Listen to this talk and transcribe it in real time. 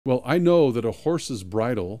Well, I know that a horse's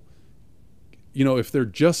bridle, if they're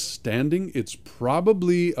just standing, it's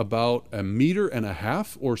probably about 1.5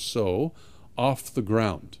 meters or so off the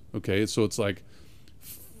ground. Okay, so it's like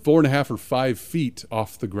 4.5 or 5 feet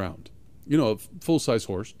off the ground. A full-size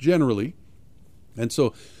horse, generally. And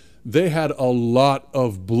so they had a lot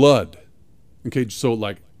of blood. Okay, so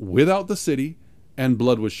like without the city, and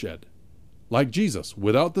blood was shed. Like Jesus,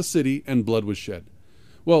 without the city, and blood was shed.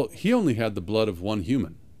 Well, he only had the blood of one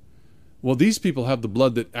human. Well, these people have the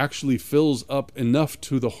blood that actually fills up enough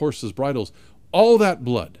to the horses' bridles. All that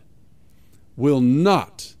blood will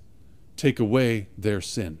not take away their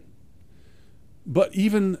sin. But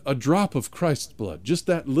even a drop of Christ's blood, just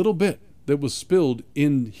that little bit that was spilled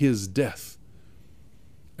in his death.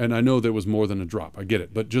 And I know there was more than a drop, I get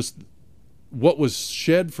it, but just what was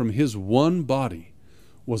shed from his one body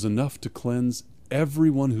was enough to cleanse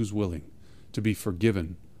everyone who's willing to be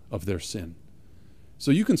forgiven of their sin. So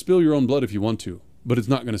you can spill your own blood if you want to, but it's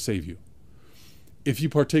not going to save you. If you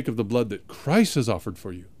partake of the blood that Christ has offered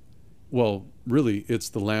for you, well, really, it's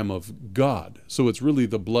the Lamb of God. So it's really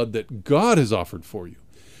the blood that God has offered for you.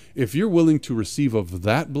 If you're willing to receive of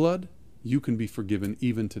that blood, you can be forgiven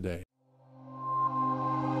even today.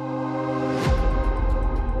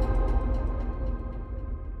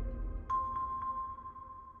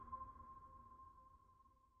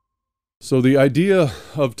 So the idea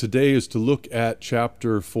of today is to look at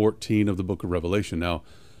chapter 14 of the book of Revelation. Now,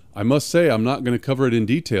 I must say I'm not going to cover it in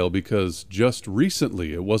detail because just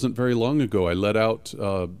recently, it wasn't very long ago, I let out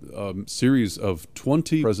a series of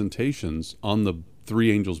 20 presentations on the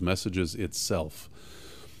three angels' messages itself.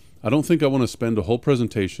 I don't think I want to spend a whole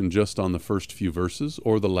presentation just on the first few verses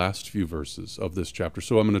or the last few verses of this chapter.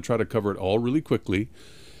 So I'm going to try to cover it all really quickly.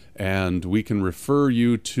 And we can refer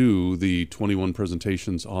you to the 21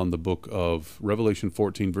 presentations on the book of Revelation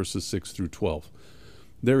 14, verses 6 through 12.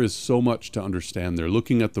 There is so much to understand there.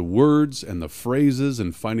 Looking at the words and the phrases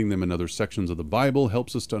and finding them in other sections of the Bible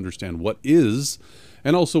helps us to understand what is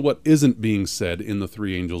and also what isn't being said in the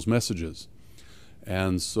three angels' messages.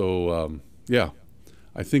 And so,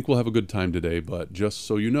 I think we'll have a good time today, but just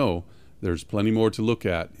so you know, there's plenty more to look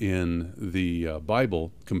at in the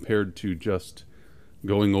Bible compared to just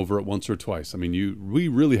going over it once or twice. I mean, we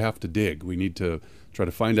really have to dig. We need to try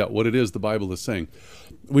to find out what it is the Bible is saying.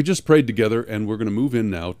 We just prayed together, and we're going to move in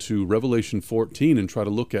now to Revelation 14 and try to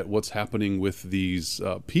look at what's happening with these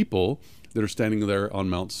people that are standing there on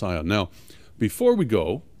Mount Sion. Now, before we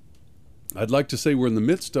go, I'd like to say we're in the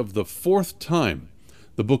midst of the fourth time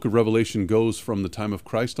the book of Revelation goes from the time of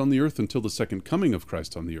Christ on the earth until the second coming of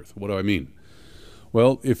Christ on the earth. What do I mean?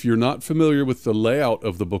 Well, if you're not familiar with the layout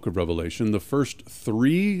of the book of Revelation, the first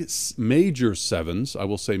three major sevens, I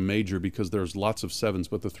will say major because there's lots of sevens,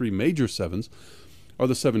 but the three major sevens are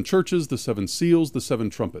the seven churches, the seven seals, the seven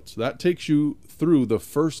trumpets. That takes you through the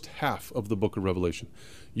first half of the book of Revelation.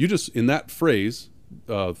 You just, in that phrase,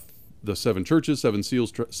 the seven churches, seven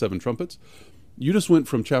seals, seven trumpets, you just went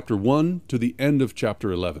from chapter 1 to the end of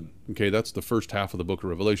chapter 11. Okay, that's the first half of the book of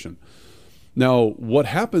Revelation. Now, what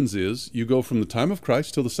happens is you go from the time of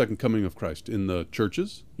Christ till the second coming of Christ in the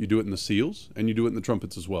churches, you do it in the seals, and you do it in the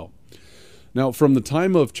trumpets as well. Now, from the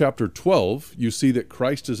time of chapter 12, you see that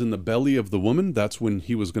Christ is in the belly of the woman. That's when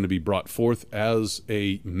he was going to be brought forth as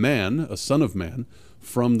a man, a son of man,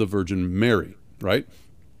 from the Virgin Mary, right?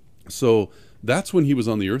 So that's when he was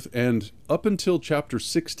on the earth, and up until chapter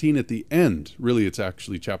 16 at the end, really it's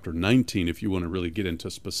actually chapter 19 if you want to really get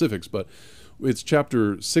into specifics, but it's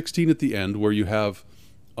chapter 16 at the end where you have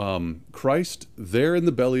Christ there in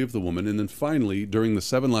the belly of the woman, and then finally, during the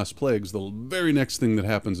seven last plagues, the very next thing that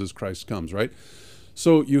happens is Christ comes, right?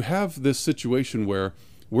 So you have this situation where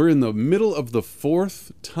we're in the middle of the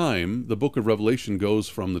fourth time the book of Revelation goes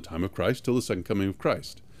from the time of Christ till the second coming of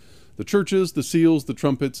Christ. The churches, the seals, the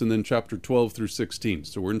trumpets, and then chapter 12 through 16.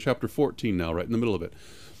 So we're in chapter 14 now, right in the middle of it.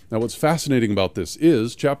 Now what's fascinating about this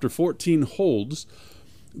is chapter 14 holds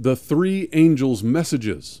the three angels'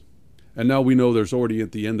 messages. And now we know there's already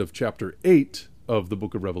at the end of chapter 8 of the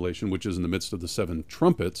book of Revelation, which is in the midst of the seven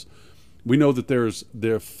trumpets, we know that there's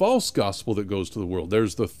the false gospel that goes to the world.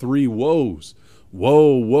 There's the three woes.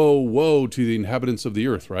 Woe, woe, woe to the inhabitants of the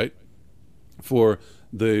earth, right? For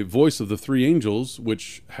the voice of the three angels,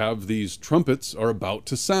 which have these trumpets, are about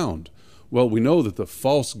to sound. Well, we know that the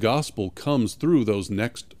false gospel comes through those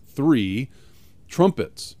next three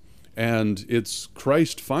trumpets. And it's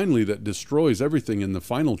Christ finally that destroys everything in the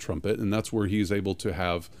final trumpet, and that's where he's able to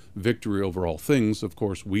have victory over all things. Of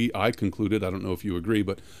course, I concluded, I don't know if you agree,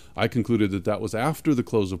 but I concluded that that was after the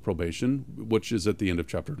close of probation, which is at the end of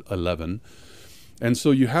chapter 11. And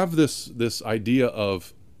so you have this idea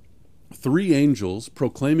of three angels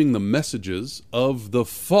proclaiming the messages of the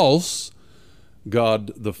false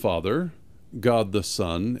God the Father, God the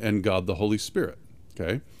Son, and God the Holy Spirit.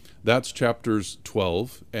 Okay? That's chapters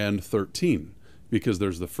 12 and 13, because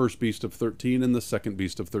there's the first beast of 13 and the second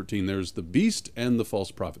beast of 13. There's the beast and the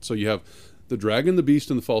false prophet. So you have the dragon, the beast,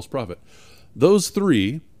 and the false prophet. Those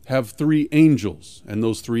three have three angels, and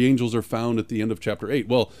those three angels are found at the end of chapter 8.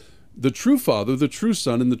 Well, the true Father, the true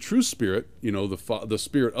Son, and the true Spirit, the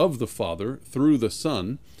Spirit of the Father through the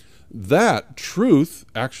Son, that truth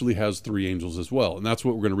actually has three angels as well. And that's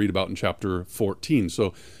what we're going to read about in chapter 14.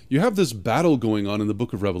 So you have this battle going on in the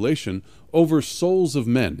book of Revelation over souls of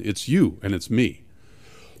men. It's you and it's me.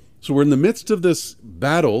 So we're in the midst of this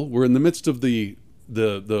battle. We're in the midst of the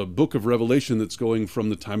book of Revelation that's going from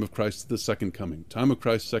the time of Christ to the second coming. Time of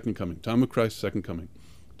Christ, second coming. Time of Christ, second coming.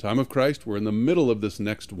 Time of Christ, we're in the middle of this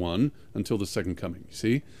next one until the second coming. You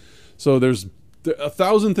see? So there's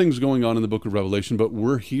 1,000 things going on in the book of Revelation, but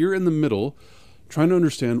we're here in the middle trying to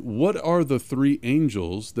understand what are the three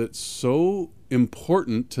angels that's so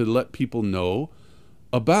important to let people know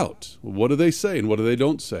about. What do they say and what do they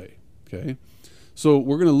don't say? Okay? So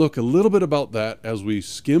we're going to look a little bit about that as we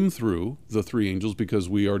skim through the three angels, because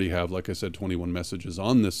we already have, like I said, 21 messages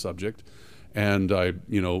on this subject. And I,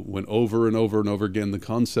 went over and over and over again the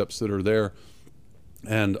concepts that are there.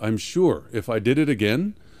 And I'm sure if I did it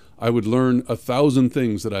again, I would learn 1,000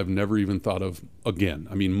 things that I've never even thought of again.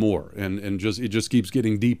 I mean, more. And it just keeps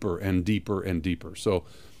getting deeper and deeper and deeper. So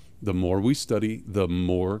the more we study, the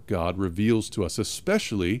more God reveals to us,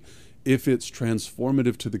 especially if it's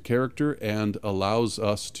transformative to the character and allows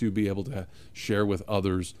us to be able to share with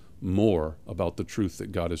others more about the truth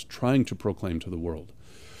that God is trying to proclaim to the world.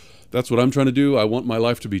 That's what I'm trying to do. I want my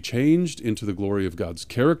life to be changed into the glory of God's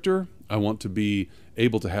character. I want to be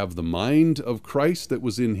able to have the mind of Christ that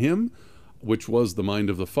was in him, which was the mind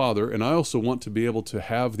of the Father. And I also want to be able to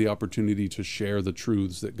have the opportunity to share the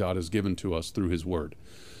truths that God has given to us through his word.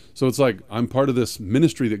 So it's like I'm part of this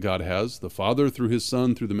ministry that God has, the Father through his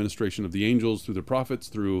Son, through the ministration of the angels, through the prophets,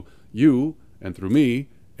 through you and through me,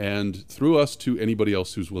 and through us to anybody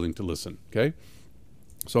else who's willing to listen. Okay?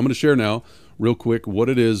 So I'm going to share now real quick what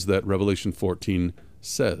it is that Revelation 14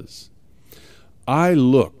 says. I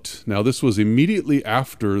looked. Now this was immediately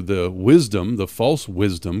after the wisdom, the false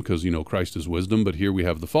wisdom, because Christ is wisdom, but here we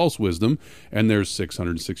have the false wisdom, and there's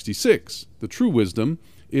 666. The true wisdom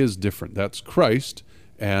is different. That's Christ,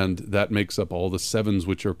 and that makes up all the sevens,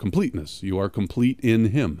 which are completeness. You are complete in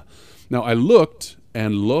him. Now I looked,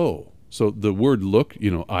 and lo. So the word look,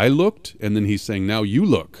 I looked, and then he's saying, now you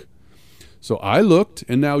look. So I looked,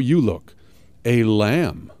 and now you look. A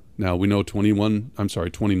lamb. Now we know 29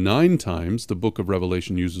 times the book of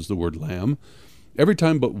Revelation uses the word lamb. Every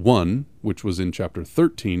time but one, which was in chapter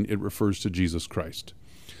 13, it refers to Jesus Christ.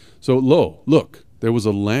 So lo, look, there was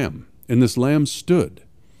a lamb, and this lamb stood.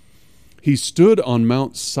 He stood on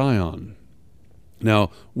Mount Sion.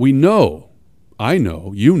 Now we know, I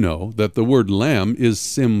know, you know, that the word lamb is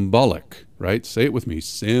symbolic, right? Say it with me,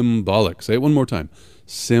 symbolic. Say it one more time,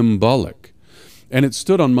 symbolic. And it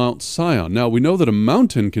stood on Mount Sion. Now, we know that a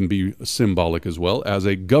mountain can be symbolic as well as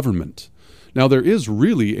a government. Now, there is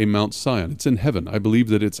really a Mount Sion. It's in heaven. I believe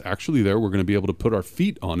that it's actually there. We're going to be able to put our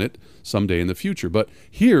feet on it someday in the future. But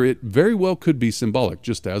here, it very well could be symbolic.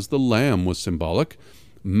 Just as the lamb was symbolic,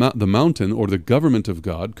 the mountain or the government of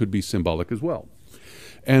God could be symbolic as well.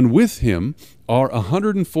 And with him are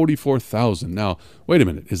 144,000. Now, wait a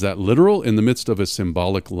minute. Is that literal in the midst of a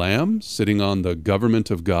symbolic lamb sitting on the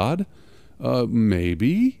government of God?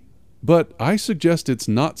 Maybe, but I suggest it's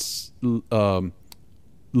not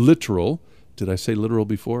literal. Did I say literal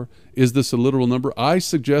before? Is this a literal number? I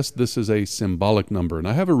suggest this is a symbolic number, and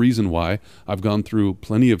I have a reason why. I've gone through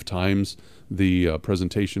plenty of times the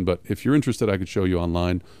presentation, but if you're interested, I could show you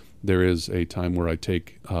online. There is a time where I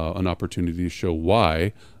take an opportunity to show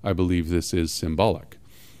why I believe this is symbolic.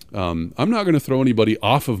 I'm not going to throw anybody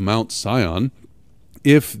off of Mount Sion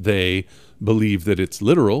if they believe that it's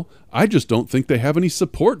literal. I just don't think they have any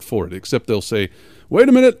support for it, except they'll say, wait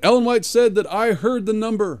a minute, Ellen White said that I heard the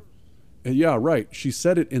number. And yeah, right. She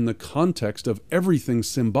said it in the context of everything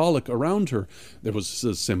symbolic around her. There was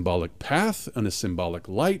a symbolic path and a symbolic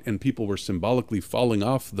light, and people were symbolically falling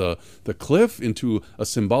off the cliff into a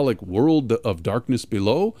symbolic world of darkness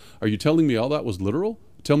below. Are you telling me all that was literal?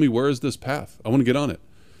 Tell me, where is this path? I want to get on it.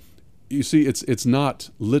 You see, it's not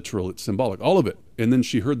literal, it's symbolic, all of it. And then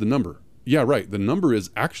she heard the number. Yeah, right. The number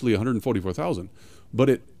is actually 144,000, but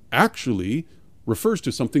it actually refers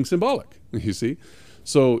to something symbolic, you see?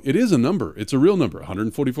 So it is a number. It's a real number,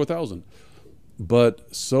 144,000.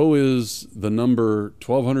 But so is the number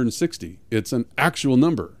 1,260. It's an actual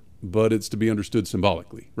number. but it's to be understood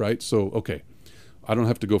symbolically, right? So, okay, I don't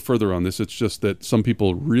have to go further on this. It's just that some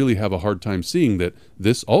people really have a hard time seeing that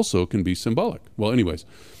this also can be symbolic. Well, anyways,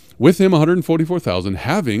 with him 144,000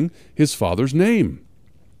 having his father's name.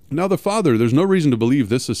 Now the Father, there's no reason to believe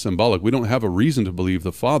this is symbolic. We don't have a reason to believe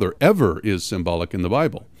the Father ever is symbolic in the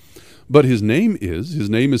Bible. But his name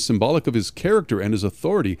is symbolic of his character and his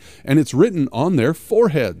authority, and it's written on their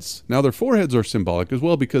foreheads. Now their foreheads are symbolic as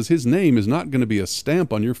well, because his name is not going to be a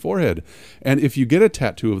stamp on your forehead. And if you get a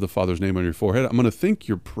tattoo of the Father's name on your forehead, I'm going to think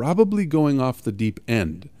you're probably going off the deep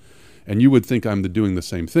end. And you would think I'm doing the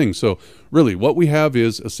same thing. So really what we have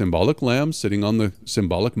is a symbolic lamb sitting on the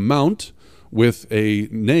symbolic mount, with a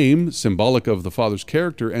name symbolic of the Father's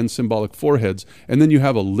character and symbolic foreheads, and then you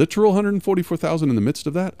have a literal 144,000 in the midst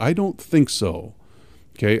of that? I don't think so.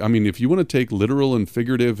 Okay, I mean, if you want to take literal and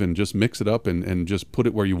figurative and just mix it up and just put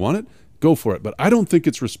it where you want it, go for it. But I don't think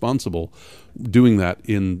it's responsible doing that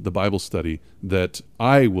in the Bible study that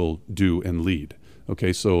I will do and lead.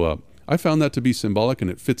 Okay, so I found that to be symbolic,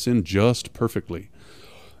 and it fits in just perfectly.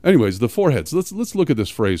 Anyways, the foreheads. Let's look at this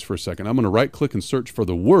phrase for a second. I'm going to right-click and search for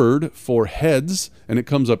the word foreheads, and it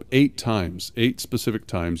comes up 8 times, 8 specific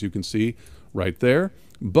times. You can see right there.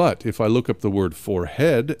 But if I look up the word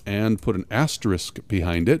forehead and put an asterisk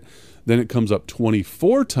behind it, then it comes up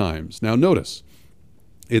 24 times. Now notice,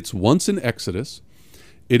 it's once in Exodus.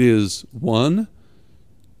 It is 1,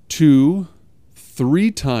 2,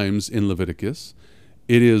 3 times in Leviticus.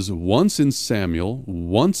 It is once in Samuel,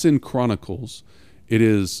 once in Chronicles. It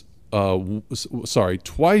is,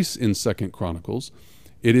 twice in 2 Chronicles.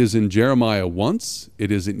 It is in Jeremiah once.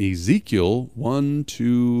 It is in Ezekiel 1,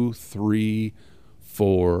 2, 3,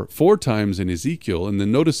 4. 4 times in Ezekiel. And then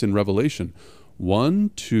notice in Revelation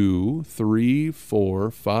 1, 2, 3,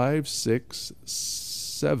 4, 5, 6,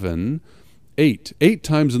 7, 8. 8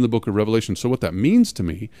 times in the book of Revelation. So what that means to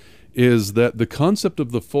me is that the concept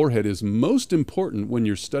of the forehead is most important when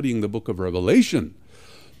you're studying the book of Revelation.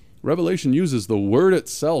 Revelation uses the word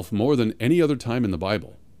itself more than any other time in the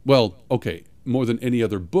Bible. Well, okay, more than any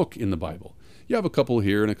other book in the Bible. You have a couple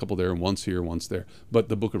here and a couple there, and once here, once there. But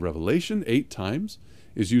the book of Revelation, 8 times,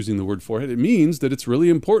 is using the word forehead. It means that it's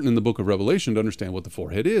really important in the book of Revelation to understand what the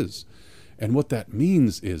forehead is. And what that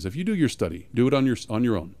means is, if you do your study, do it on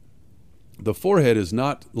your own. The forehead is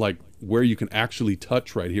not like where you can actually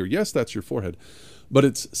touch right here. Yes, that's your forehead. But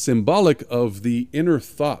it's symbolic of the inner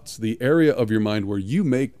thoughts, the area of your mind where you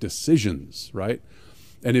make decisions, right?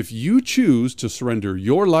 And if you choose to surrender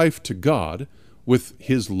your life to God with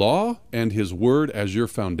his law and his word as your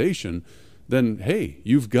foundation, then, hey,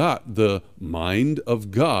 you've got the mind of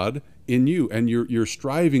God in you, and you're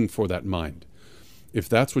striving for that mind. If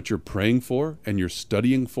that's what you're praying for and you're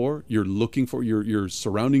studying for, you're looking for, you're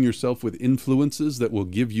surrounding yourself with influences that will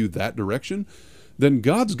give you that direction, then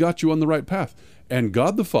God's got you on the right path. And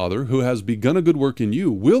God the Father, who has begun a good work in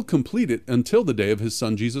you, will complete it until the day of his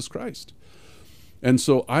Son, Jesus Christ. And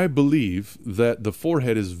so I believe that the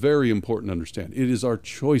forehead is very important to understand. It is our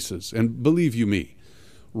choices. And believe you me,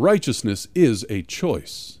 righteousness is a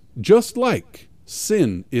choice, just like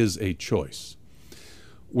sin is a choice.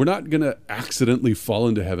 We're not going to accidentally fall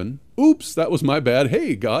into heaven. Oops, that was my bad.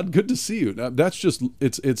 Hey, God, good to see you. Now, that's just,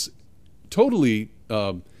 it's totally,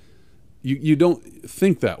 you don't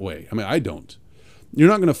think that way. I mean, I don't. You're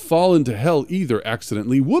not going to fall into hell either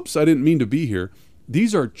accidentally. Whoops, I didn't mean to be here.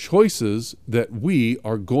 These are choices that we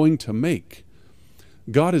are going to make.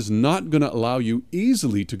 God is not going to allow you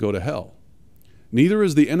easily to go to hell. Neither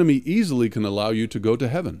is the enemy easily can allow you to go to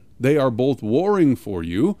heaven. They are both warring for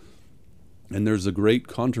you, and there's a great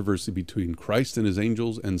controversy between Christ and his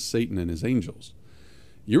angels and Satan and his angels.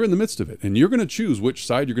 You're in the midst of it, and you're going to choose which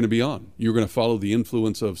side you're going to be on. You're going to follow the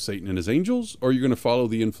influence of Satan and his angels, or you're going to follow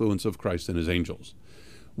the influence of Christ and his angels.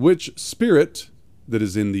 Which spirit that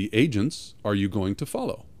is in the agents are you going to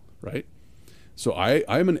follow, right? So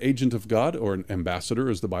I'm an agent of God, or an ambassador,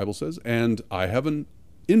 as the Bible says, and I have an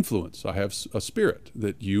influence. I have a spirit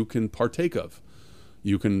that you can partake of.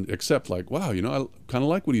 You can accept, like, wow, you know, I kind of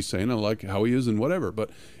like what he's saying. I like how he is and whatever. But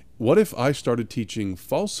what if I started teaching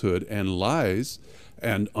falsehood and lies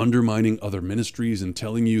and undermining other ministries and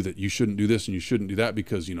telling you that you shouldn't do this and you shouldn't do that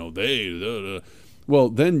because, you know, well,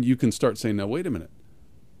 then you can start saying, now, wait a minute.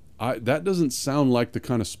 That doesn't sound like the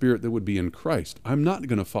kind of spirit that would be in Christ. I'm not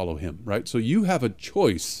going to follow him, right? So you have a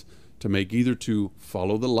choice to make, either to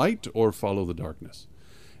follow the light or follow the darkness.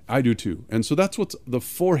 I do too. And so that's what the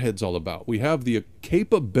forehead's all about. We have the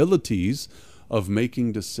capabilities of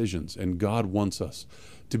making decisions, and God wants us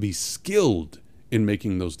to be skilled in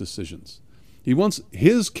making those decisions. He wants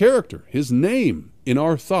his character, his name in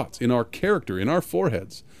our thoughts, in our character, in our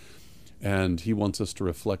foreheads. and he wants us to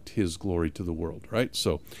reflect his glory to the world, right?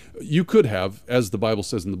 So you could have, as the Bible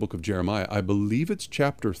says in the book of Jeremiah, I believe it's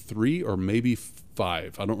chapter 3 or maybe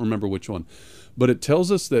 5. I don't remember which one. But it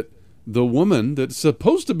tells us that the woman that's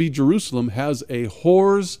supposed to be Jerusalem has a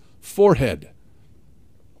whore's forehead.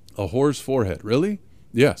 A whore's forehead. Really?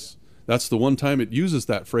 Yes. That's the one time it uses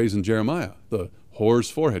that phrase in Jeremiah, the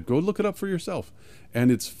whore's forehead. Go look it up for yourself.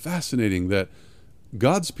 And it's fascinating that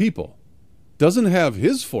God's people doesn't have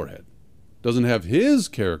his forehead, doesn't have his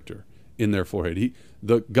character in their forehead.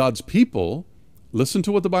 God's people, listen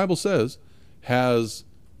to what the Bible says, has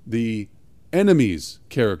the enemy's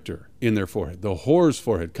character in their forehead, the whore's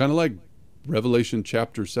forehead, kind of like Revelation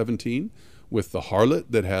chapter 17 with the harlot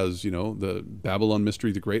that has, the Babylon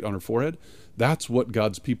mystery the great on her forehead. That's what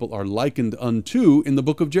God's people are likened unto in the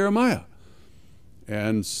book of Jeremiah.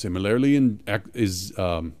 And similarly in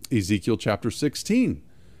Ezekiel chapter 16,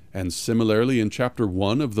 and similarly in chapter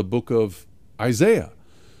 1 of the book of Isaiah.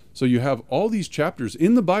 So you have all these chapters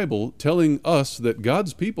in the Bible telling us that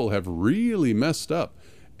God's people have really messed up.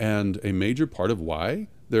 And a major part of why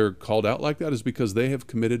they're called out like that is because they have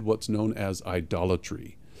committed what's known as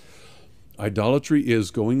idolatry. Idolatry is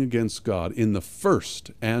going against God in the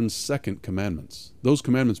first and second commandments. Those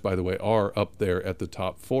commandments, by the way, are up there at the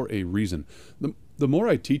top for a reason. The more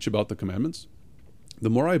I teach about the commandments, the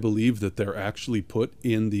more I believe that they're actually put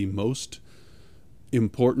in the most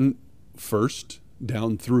important first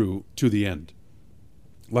down through to the end.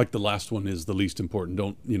 Like the last one is the least important.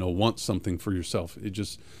 Don't, want something for yourself. It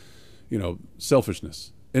just,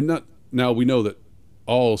 selfishness. And now we know that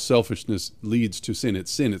all selfishness leads to sin.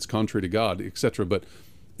 It's sin. It's contrary to God, etc. But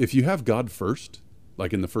if you have God first,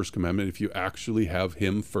 like in the first commandment, if you actually have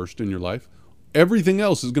him first in your life, everything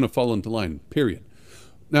else is going to fall into line, period.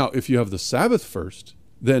 Now, if you have the Sabbath first,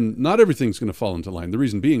 then not everything's going to fall into line. The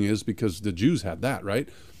reason being is because the Jews had that, right?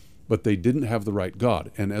 But they didn't have the right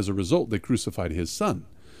God. And as a result, they crucified his son.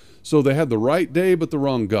 So they had the right day, but the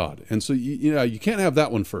wrong God. And so, you can't have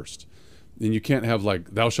that one first. And you can't have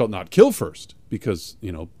thou shalt not kill first, because,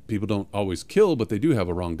 people don't always kill, but they do have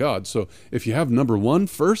a wrong God. So if you have number one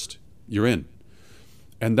first, you're in.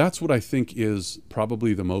 And that's what I think is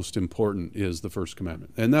probably the most important, is the first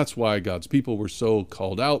commandment. And that's why God's people were so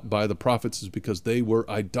called out by the prophets, is because they were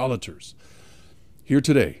idolaters. Here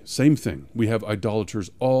today, same thing. We have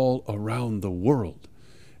idolaters all around the world,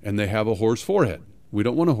 and they have a whore's forehead. We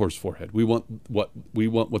don't want a whore's forehead. We want what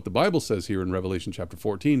the Bible says here in Revelation chapter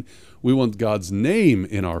 14. We want God's name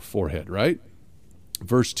in our forehead, right?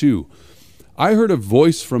 Verse 2, I heard a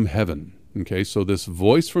voice from heaven. Okay, so this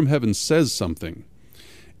voice from heaven says something.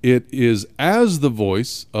 It is as the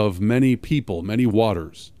voice of many people, many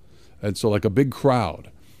waters. And so like a big crowd.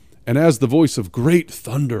 And as the voice of great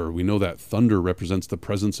thunder. We know that thunder represents the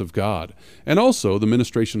presence of God. And also the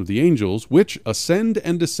ministration of the angels, which ascend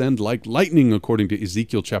and descend like lightning, according to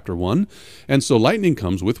Ezekiel chapter 1. And so lightning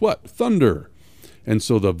comes with what? Thunder. And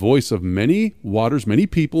so the voice of many waters, many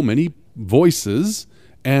people, many voices,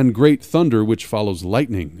 and great thunder, which follows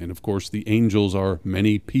lightning. And of course, the angels are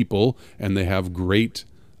many people, and they have great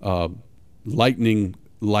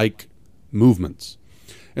lightning-like movements.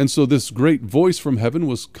 And so this great voice from heaven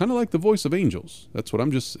was kind of like the voice of angels. That's what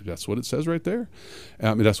it says right there.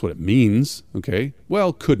 That's what it means. Okay.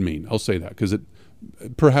 Well, could mean. I'll say that because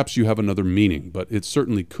perhaps you have another meaning, but it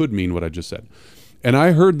certainly could mean what I just said. And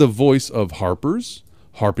I heard the voice of harpers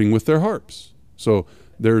harping with their harps. So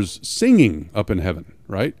there's singing up in heaven,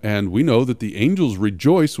 right? And we know that the angels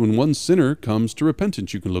rejoice when one sinner comes to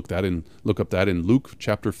repentance. You can look up that in Luke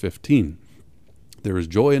chapter 15. There is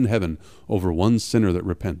joy in heaven over one sinner that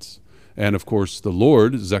repents. And of course, the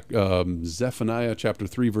Lord, Zephaniah chapter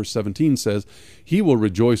 3, verse 17 says, he will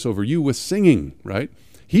rejoice over you with singing, right?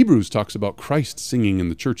 Hebrews talks about Christ singing in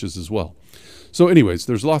the churches as well. So anyways,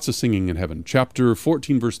 there's lots of singing in heaven. Chapter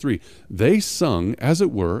 14, verse 3, they sung, as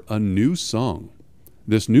it were, a new song.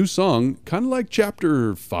 This new song, kind of like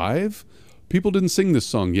chapter 5, people didn't sing this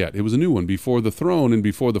song yet. It was a new one, before the throne and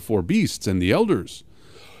before the four beasts and the elders.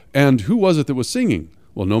 And who was it that was singing?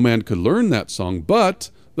 Well, no man could learn that song but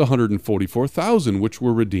the 144,000 which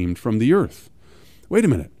were redeemed from the earth. Wait a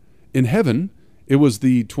minute. In heaven, it was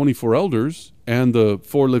the 24 elders and the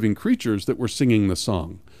 4 living creatures that were singing the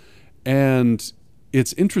song. And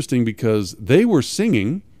it's interesting because they were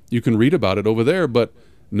singing, you can read about it over there, but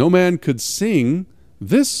no man could sing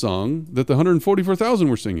this song that the 144,000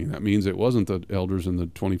 were singing. That means it wasn't the elders and the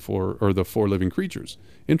 24 or the 4 living creatures.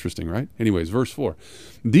 Interesting, right? Anyways, verse 4.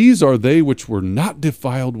 These are they which were not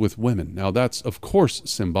defiled with women. Now that's, of course,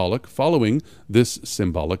 symbolic, following this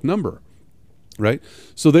symbolic number. right?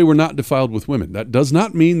 So they were not defiled with women. That does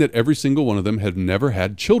not mean that every single one of them had never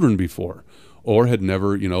had children before, or had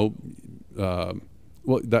never,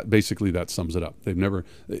 well, that sums it up. They've never,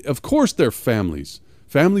 of course, they're families.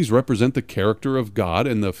 Families represent the character of God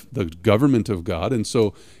and the government of God. And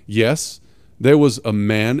so, yes, there was a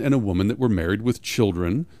man and a woman that were married with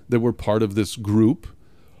children that were part of this group,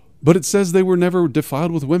 but it says they were never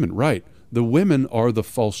defiled with women, right? The women are the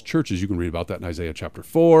false churches. You can read about that in Isaiah chapter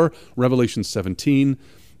 4, Revelation 17,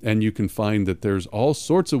 and you can find that there's all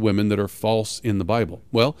sorts of women that are false in the Bible.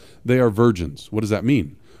 Well, they are virgins. What does that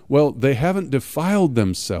mean? Well, they haven't defiled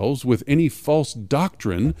themselves with any false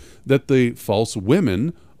doctrine that the false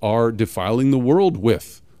women are defiling the world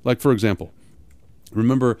with. Like, for example,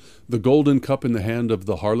 remember the golden cup in the hand of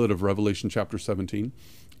the harlot of Revelation chapter 17?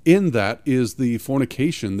 In that is the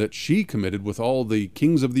fornication that she committed with all the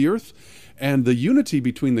kings of the earth, and the unity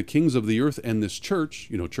between the kings of the earth and this church,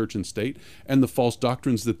 church and state, and the false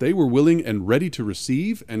doctrines that they were willing and ready to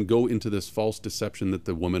receive and go into this false deception that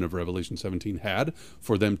the woman of Revelation 17 had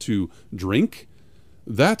for them to drink.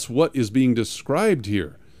 That's what is being described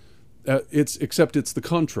here. Except it's the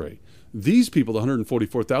contrary. These people, the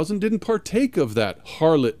 144,000, didn't partake of that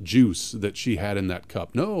harlot juice that she had in that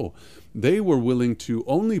cup. No, they were willing to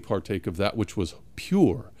only partake of that which was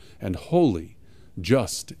pure and holy,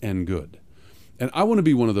 just and good. And I want to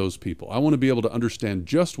be one of those people. I want to be able to understand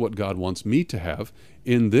just what God wants me to have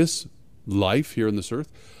in this life here on this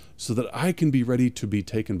earth so that I can be ready to be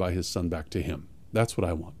taken by his son back to him. That's what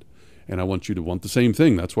I want. And I want you to want the same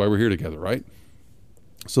thing. That's why we're here together, right?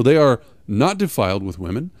 So they are not defiled with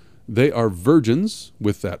women. They are virgins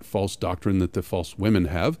with that false doctrine that the false women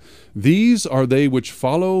have. These are they which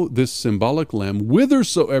follow this symbolic lamb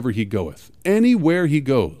whithersoever he goeth, anywhere he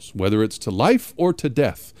goes, whether it's to life or to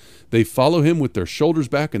death. They follow him with their shoulders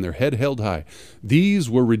back and their head held high. These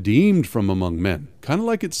were redeemed from among men. Kind of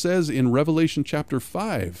like it says in Revelation chapter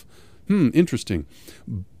 5. Interesting.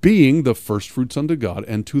 Being the first fruits unto God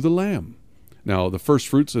and to the Lamb. Now, the first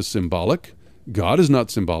fruits is symbolic. God is not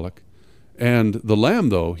symbolic. And the Lamb,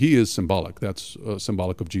 though, he is symbolic. That's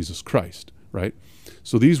symbolic of Jesus Christ, right?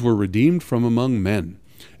 So these were redeemed from among men.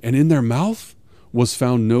 And in their mouth was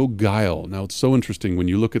found no guile. Now, it's so interesting when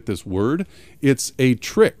you look at this word. It's a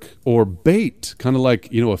trick or bait, kind of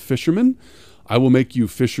like, a fisherman. I will make you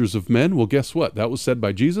fishers of men. Well, guess what? That was said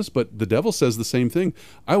by Jesus, but the devil says the same thing.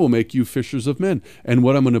 I will make you fishers of men. And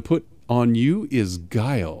what I'm going to put on you is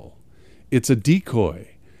guile. It's a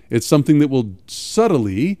decoy. It's something that will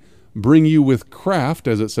subtly bring you with craft,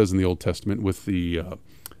 as it says in the Old Testament, with the,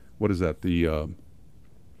 the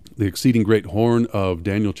exceeding great horn of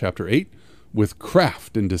Daniel chapter 8, with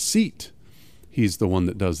craft and deceit. He's the one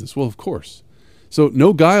that does this. Well, of course. So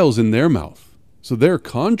no guiles in their mouth. So they're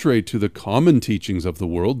contrary to the common teachings of the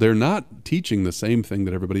world. They're not teaching the same thing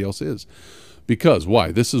that everybody else is. Because,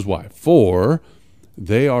 why? This is why. For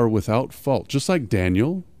they are without fault. Just like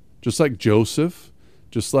Daniel, just like Joseph,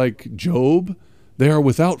 just like Job, they are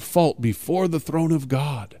without fault before the throne of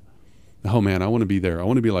God. Oh man, I want to be there. I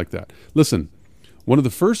want to be like that. Listen, one of the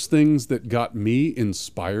first things that got me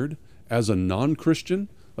inspired as a non-Christian,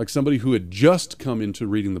 like somebody who had just come into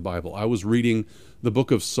reading the Bible, I was reading the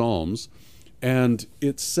book of Psalms, and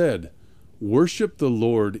it said, worship the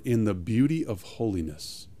Lord in the beauty of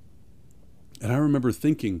holiness. And I remember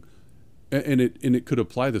thinking, and it could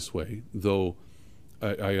apply this way, though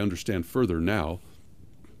I understand further now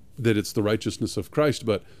that it's the righteousness of Christ.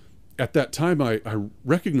 But at that time, I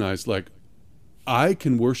recognized, I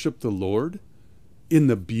can worship the Lord in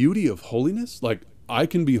the beauty of holiness. I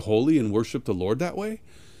can be holy and worship the Lord that way.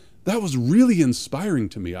 That was really inspiring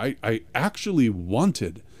to me. I actually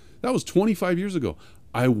wanted, that was 25 years ago,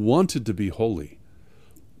 I wanted to be holy.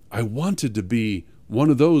 I wanted to be one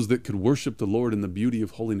of those that could worship the Lord in the beauty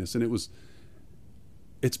of holiness. And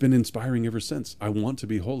it's been inspiring ever since. I want to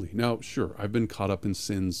be holy. Now, sure, I've been caught up in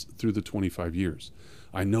sins through the 25 years.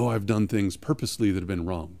 I know I've done things purposely that have been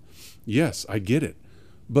wrong. Yes, I get it.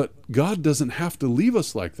 But God doesn't have to leave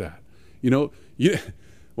us like that.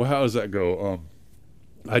 Well, how does that go?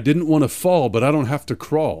 I didn't want to fall, but I don't have to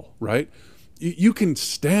crawl, right? You can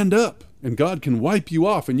stand up and God can wipe you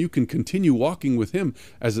off and you can continue walking with him,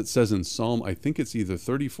 as it says in Psalm, I think it's either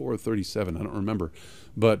 34 or 37, I don't remember.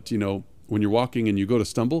 But, when you're walking and you go to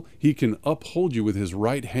stumble, he can uphold you with his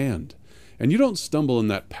right hand. And you don't stumble in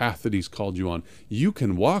that path that he's called you on. You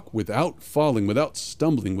can walk without falling, without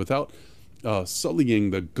stumbling, without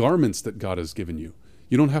sullying the garments that God has given you.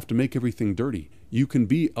 You don't have to make everything dirty. You can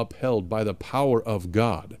be upheld by the power of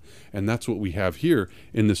God. And that's what we have here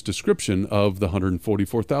in this description of the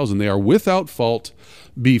 144,000. They are without fault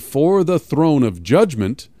before the throne of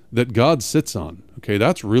judgment. that God sits on. Okay,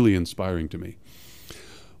 that's really inspiring to me.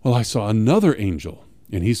 Well, I saw another angel,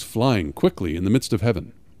 and he's flying quickly in the midst of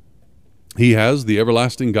heaven. He has the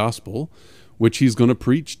everlasting gospel, which he's going to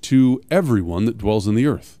preach to everyone that dwells in the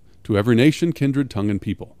earth, to every nation, kindred, tongue, and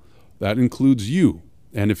people. That includes you.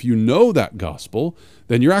 And if you know that gospel,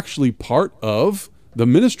 then you're actually part of the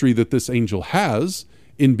ministry that this angel has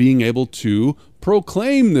in being able to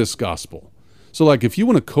proclaim this gospel. So like if you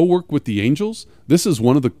want to co-work with the angels, this is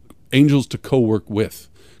one of the angels to co-work with.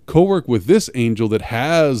 Co-work with this angel that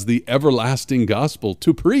has the everlasting gospel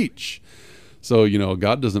to preach. So,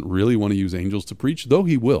 God doesn't really want to use angels to preach, though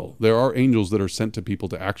he will. There are angels that are sent to people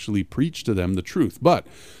to actually preach to them the truth. But,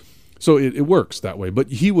 so it works that way. But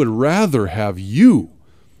he would rather have you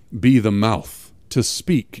be the mouth to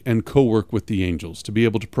speak and co-work with the angels, to be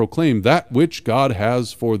able to proclaim that which God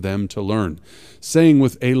has for them to learn. Saying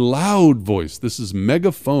with a loud voice, this is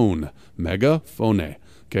megaphone,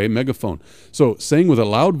 okay, megaphone. So, saying with a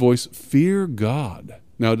loud voice, fear God.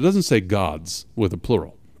 Now, it doesn't say gods with a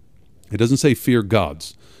plural. It doesn't say fear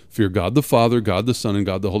gods. Fear God the Father, God the Son, and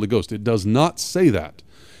God the Holy Ghost. It does not say that.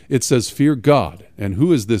 It says fear God. And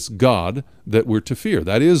who is this God that we're to fear?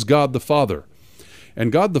 That is God the Father.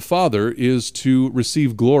 And God the Father is to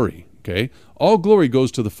receive glory. Okay? All glory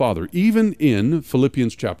goes to the Father, even in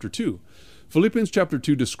Philippians chapter 2. Philippians chapter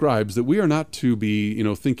 2 describes that we are not to be,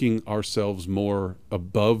 thinking ourselves more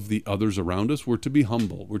above the others around us. We're to be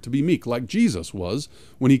humble. We're to be meek, like Jesus was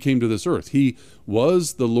when he came to this earth. He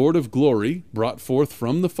was the Lord of glory, brought forth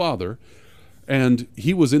from the Father, and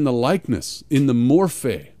he was in the likeness, in the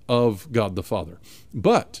morphe of God the Father.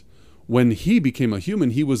 But when he became a human,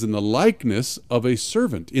 he was in the likeness of a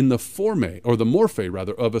servant, in the forme, or the morphe,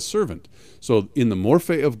 rather, of a servant. So in the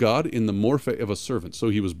morphe of God, in the morphe of a servant. So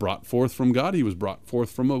he was brought forth from God, he was brought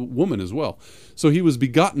forth from a woman as well. So he was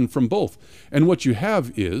begotten from both. And what you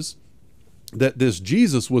have is that this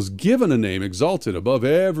Jesus was given a name exalted above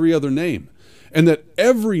every other name, and that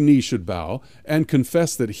every knee should bow and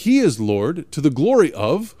confess that he is Lord to the glory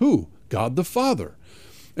of who? God the Father.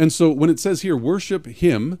 And so when it says here, worship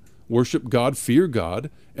him, worship God, fear God,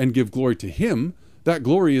 and give glory to him, that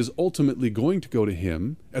glory is ultimately going to go to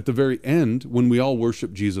him at the very end when we all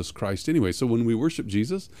worship Jesus Christ anyway. So when we worship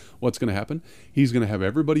Jesus, what's going to happen? He's going to have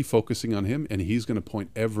everybody focusing on him, and he's going to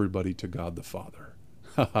point everybody to God the Father.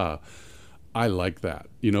 I like that.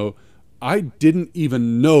 I didn't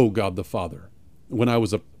even know God the Father when I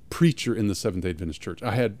was a preacher in the Seventh-day Adventist Church.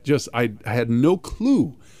 I had no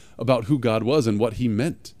clue about who God was and what he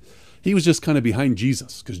meant. He was just kind of behind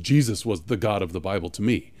Jesus, because Jesus was the God of the Bible to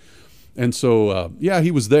me. And so,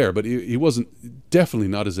 he was there, but he wasn't, definitely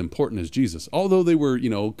not as important as Jesus. Although they were,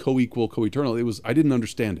 co-equal, co-eternal, I didn't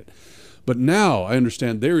understand it. But now I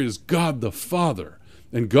understand there is God the Father,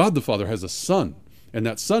 and God the Father has a Son, and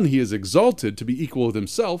that Son he is exalted to be equal with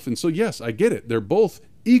himself. And so, yes, I get it. They're both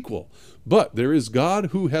equal. But there is God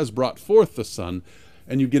who has brought forth the Son,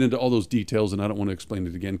 and you get into all those details, and I don't want to explain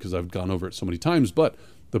it again because I've gone over it so many times, but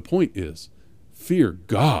the point is, fear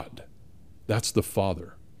God. That's the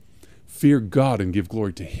Father. Fear God and give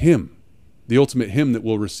glory to him, the ultimate him that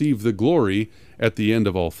will receive the glory at the end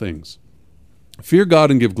of all things. Fear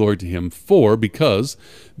God and give glory to him, because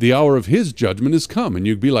the hour of his judgment is come. And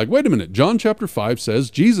you'd be like, wait a minute, John chapter 5 says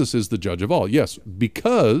Jesus is the judge of all. Yes,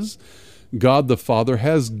 because God the Father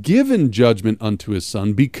has given judgment unto his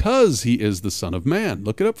Son, because he is the Son of Man.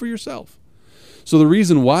 Look it up for yourself. So the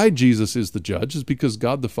reason why Jesus is the judge is because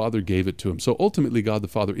God the Father gave it to him. So ultimately God the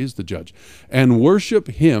Father is the judge. And worship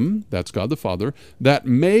him, that's God the Father, that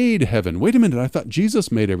made heaven. Wait a minute, I thought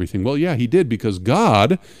Jesus made everything. Well, yeah, he did, because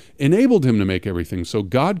God enabled him to make everything. So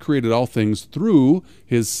God created all things through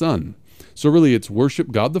his Son. So really it's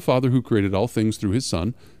worship God the Father who created all things through his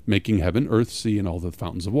Son, making heaven, earth, sea, and all the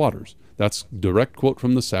fountains of waters. That's direct quote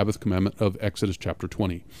from the Sabbath commandment of Exodus chapter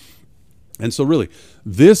 20. And so really,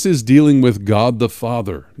 this is dealing with God the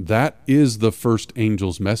Father. That is the first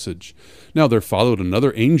angel's message. Now there followed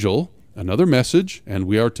another angel, another message, and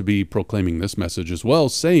we are to be proclaiming this message as well,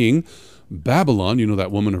 saying, Babylon,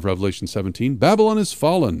 that woman of Revelation 17, Babylon is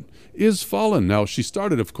fallen. Now she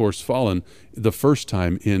started, of course, fallen the first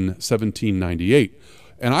time in 1798.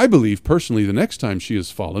 And I believe personally the next time she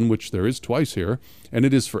is fallen, which there is twice here, and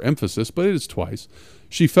it is for emphasis, but it is twice,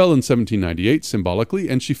 she fell in 1798 symbolically,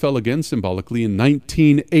 and she fell again symbolically in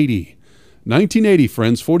 1980. 1980,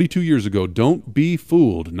 friends, 42 years ago. Don't be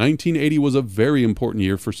fooled. 1980 was a very important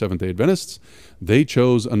year for Seventh-day Adventists. They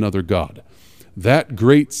chose another God. That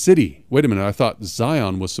great city. Wait a minute, I thought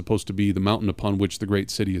Zion was supposed to be the mountain upon which the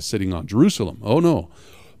great city is sitting on. Jerusalem. Oh no.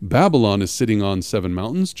 Babylon is sitting on 7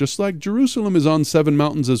 mountains, just like Jerusalem is on 7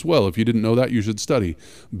 mountains as well. If you didn't know that, you should study.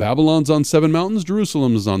 Babylon's on 7 mountains,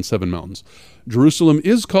 Jerusalem is on 7 mountains. Jerusalem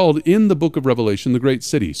is called in the book of Revelation the great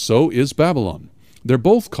city. So is Babylon. They're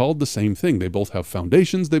both called the same thing. They both have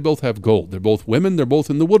foundations. They both have gold. They're both women. They're both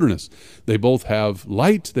in the wilderness. They both have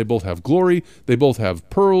light. They both have glory. They both have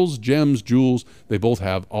pearls, gems, jewels. They both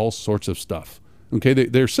have all sorts of stuff. Okay,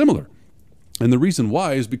 they're similar. And the reason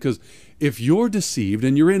why is because if you're deceived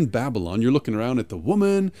and you're in Babylon, you're looking around at the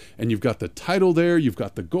woman and you've got the title there, you've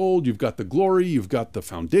got the gold, you've got the glory, you've got the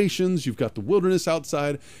foundations, you've got the wilderness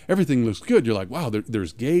outside. Everything looks good. You're like, wow,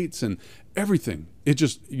 there's gates and everything.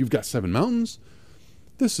 You've got 7 mountains.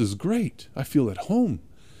 This is great. I feel at home.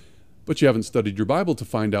 But you haven't studied your Bible to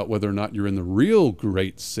find out whether or not you're in the real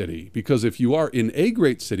great city. Because if you are in a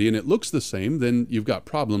great city and it looks the same, then you've got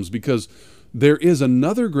problems, because there is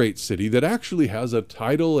another great city that actually has a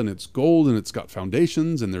title and it's gold and it's got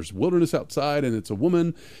foundations and there's wilderness outside and it's a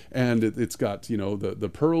woman and it's got,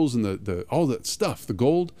 the pearls and the all that stuff, the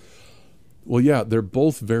gold. Well, yeah, they're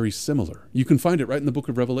both very similar. You can find it right in the book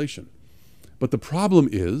of Revelation. But the problem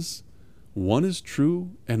is one is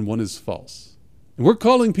true and one is false. And we're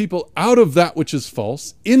calling people out of that which is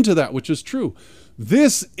false into that which is true.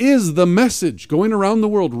 This is the message going around the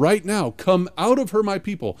world right now. Come out of her, my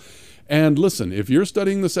people. And listen, if you're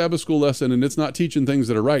studying the Sabbath school lesson and it's not teaching things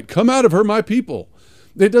that are right, come out of her, my people.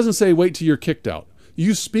 It doesn't say wait till you're kicked out.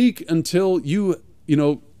 You speak until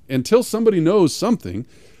until somebody knows something,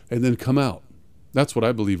 and then come out. That's what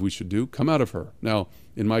I believe we should do. Come out of her. Now,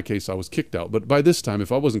 in my case, I was kicked out. But by this time,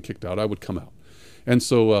 if I wasn't kicked out, I would come out. And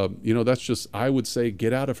so, that's just, I would say,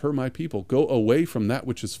 get out of her, my people. Go away from that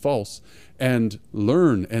which is false and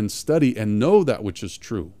learn and study and know that which is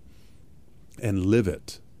true and live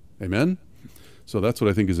it. Amen? So that's what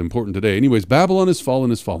I think is important today. Anyways, Babylon has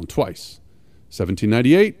fallen twice.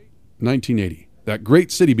 1798, 1980. That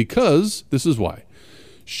great city, because, this is why,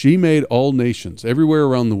 she made all nations, everywhere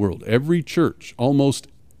around the world, every church, almost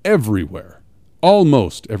everywhere,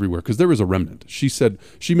 because there was a remnant. She said,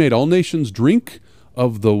 she made all nations drink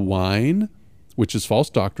of the wine, which is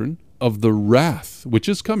false doctrine, of the wrath, which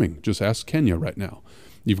is coming. Just ask Kenya right now.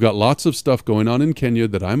 You've got lots of stuff going on in Kenya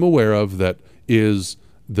that I'm aware of that is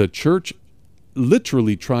the church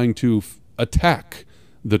literally trying to attack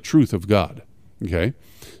the truth of God. Okay?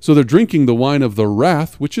 So they're drinking the wine of the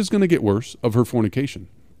wrath, which is going to get worse, of her fornication.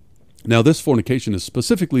 Now, this fornication is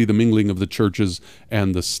specifically the mingling of the churches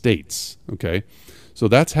and the states. Okay? So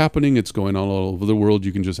that's happening. It's going on all over the world.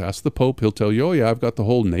 You can just ask the Pope. He'll tell you, oh yeah, I've got the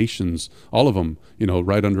whole nations, all of them,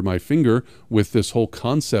 right under my finger with this whole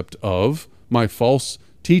concept of my false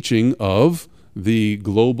teaching of the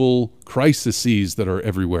global crises that are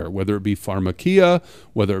everywhere, whether it be pharmakia,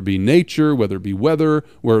 whether it be nature, whether it be weather,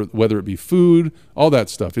 whether it be food, all that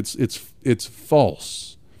stuff. It's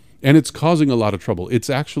false. And it's causing a lot of trouble. It's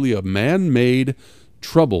actually a man-made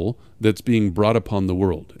trouble that's being brought upon the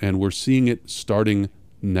world. And we're seeing it starting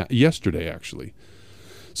yesterday, actually.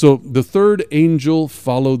 So the third angel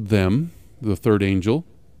followed them, the third angel.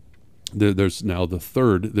 There's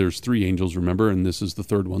 3 angels, remember, and this is the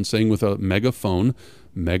third one, saying with a megaphone,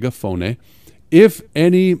 if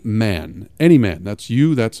any man, that's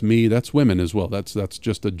you, that's me, that's women as well. That's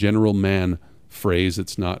just a general man phrase.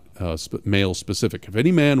 It's not male specific. If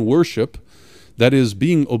any man worship, that is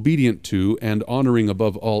being obedient to and honoring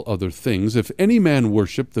above all other things, if any man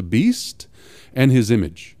worship the beast and his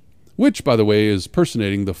image, which, by the way, is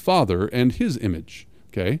personating the Father and his image,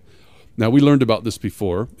 okay? Now, we learned about this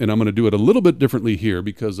before, and I'm going to do it a little bit differently here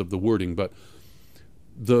because of the wording, but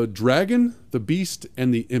the dragon, the beast,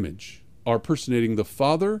 and the image are personating the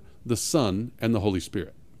Father, the Son, and the Holy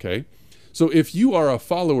Spirit, okay? So if you are a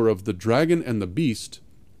follower of the dragon and the beast,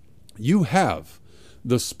 you have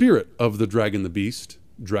the spirit of the dragon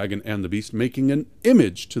and the beast, making an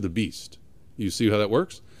image to the beast. You see how that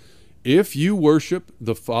works? If you worship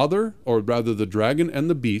the Father, or rather the dragon and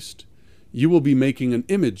the beast, you will be making an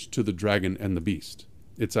image to the dragon and the beast.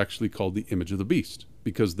 It's actually called the image of the beast,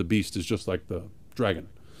 because the beast is just like the dragon.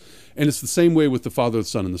 And it's the same way with the Father, the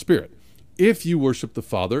Son, and the Spirit. If you worship the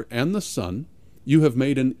Father and the Son, you have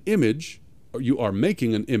made an image, or you are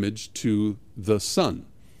making an image to the Son,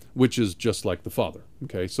 which is just like the Father.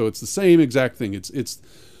 Okay, so it's the same exact thing. It's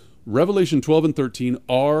Revelation 12 and 13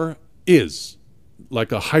 is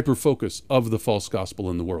like a hyper focus of the false gospel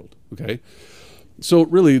in the world. Okay, so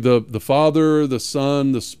really the Father, the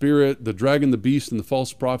Son, the Spirit, the dragon, the beast, and the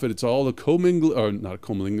false prophet, it's all the commingling, or not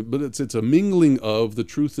commingling, but it's a mingling of the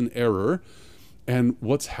truth and error. And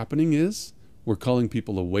what's happening is we're calling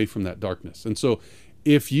people away from that darkness. And so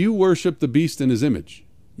if you worship the beast in his image,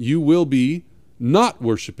 you will be not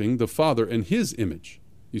worshiping the Father and his image.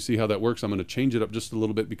 You see how that works? I'm going to change it up just a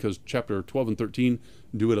little bit because chapter 12 and 13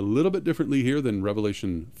 do it a little bit differently here than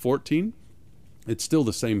Revelation 14. It's still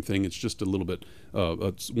the same thing. It's just a little bit,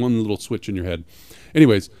 one little switch in your head.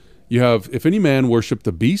 Anyways, you have, if any man worship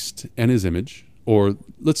the beast and his image, or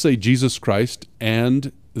let's say Jesus Christ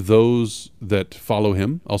and those that follow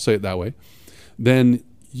him, I'll say it that way, then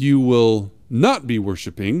you will not be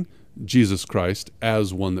worshiping Jesus Christ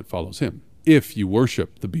as one that follows him, if you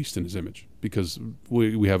worship the beast in his image, because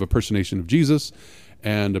we have a personation of Jesus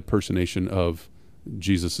and a personation of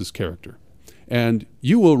Jesus's character. And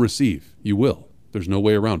you will receive, there's no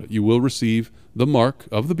way around it, you will receive the mark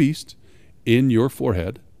of the beast in your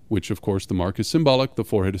forehead, which of course the mark is symbolic, the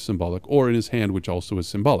forehead is symbolic, or in his hand, which also is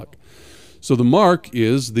symbolic. So the mark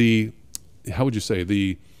is the, how would you say,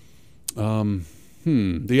 the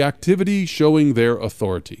activity showing their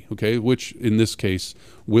authority, okay, which in this case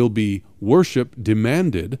will be worship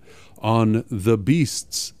demanded on the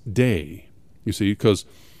beast's day. You see, because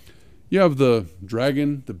you have the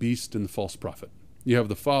dragon, the beast, and the false prophet. You have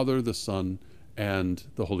the Father, the Son, and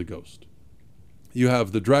the Holy Ghost. You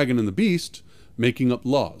have the dragon and the beast making up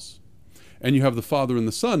laws. And you have the Father and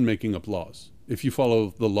the Son making up laws. If you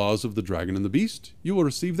follow the laws of the dragon and the beast, you will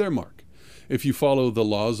receive their mark. If you follow the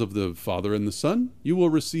laws of the Father and the Son, you will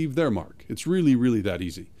receive their mark. It's really, really that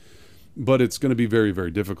easy. But it's going to be very,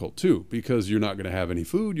 very difficult too, because you're not going to have any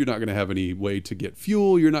food. You're not going to have any way to get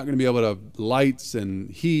fuel. You're not going to be able to have lights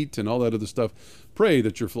and heat and all that other stuff. Pray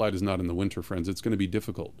that your flight is not in the winter, friends. It's going to be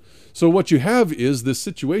difficult. So what you have is this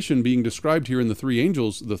situation being described here in the three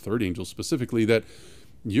angels, the third angel specifically, that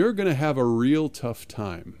you're going to have a real tough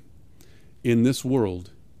time in this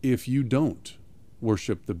world if you don't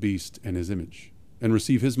worship the beast and his image and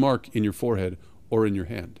receive his mark in your forehead or in your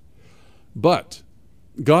hand. But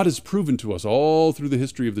God has proven to us all through the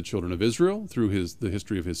history of the children of Israel, through the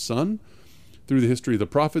history of his son, through the history of the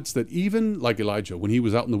prophets, that even like Elijah, when he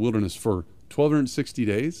was out in the wilderness for 1260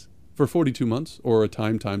 days, for 42 months, or a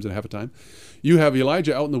times and a half a time, you have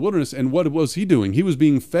Elijah out in the wilderness, and what was he doing? He was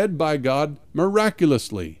being fed by God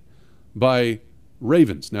miraculously by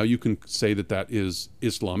ravens. Now you can say that that is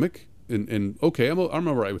Islamic, and okay, I'm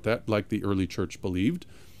all right with that, like the early church believed,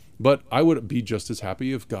 but I would be just as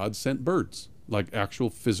happy if God sent birds, like actual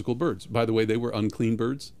physical birds. By the way, they were unclean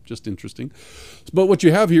birds, just interesting. But what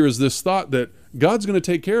you have here is this thought that God's going to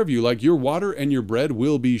take care of you, like your water and your bread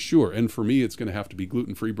will be sure. And for me, it's going to have to be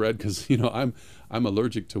gluten-free bread because, you know, I'm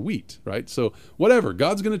allergic to wheat, right? So whatever,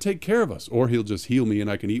 God's going to take care of us, or he'll just heal me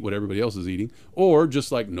and I can eat what everybody else is eating, or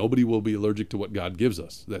just like nobody will be allergic to what God gives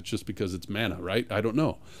us. That's just because it's manna, right? I don't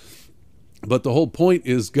know. But the whole point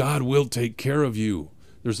is God will take care of you.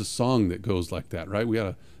 There's a song that goes like that, right? We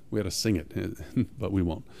ought to sing it, but we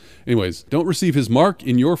won't. Anyways, don't receive his mark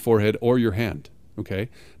in your forehead or your hand, okay?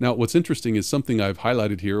 Now, what's interesting is something I've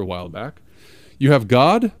highlighted here a while back. You have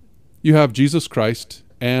God, you have Jesus Christ,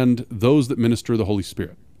 and those that minister the Holy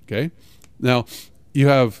Spirit, okay? Now, you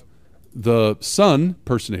have the Son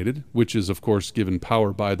personated, which is, of course, given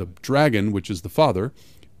power by the dragon, which is the Father,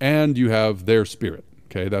 and you have their spirit,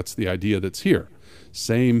 okay? That's the idea that's here.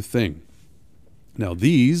 Same thing. Now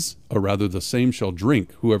these, or rather the same shall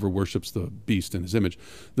drink, whoever worships the beast in his image,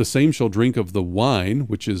 the same shall drink of the wine,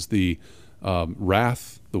 which is the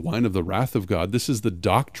wrath, the wine of the wrath of God. This is the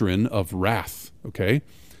doctrine of wrath, okay?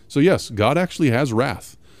 So yes, God actually has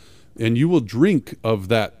wrath, and you will drink of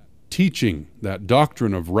that teaching, that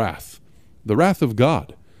doctrine of wrath, the wrath of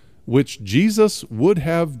God, which Jesus would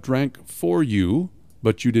have drank for you,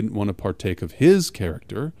 but you didn't want to partake of his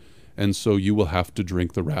character, and so you will have to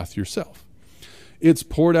drink the wrath yourself. It's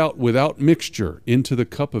poured out without mixture into the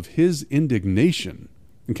cup of his indignation.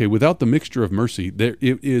 Okay, without the mixture of mercy, it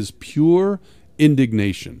is pure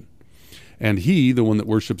indignation. And he, the one that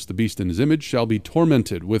worships the beast in his image, shall be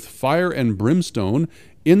tormented with fire and brimstone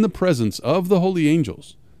in the presence of the holy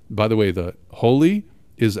angels. By the way, the holy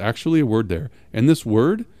is actually a word there. And this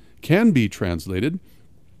word can be translated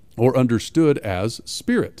or understood as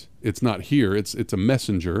spirit. It's not here, it's a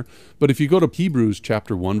messenger. But if you go to Hebrews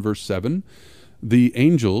chapter 1, verse 7, the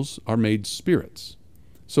angels are made spirits.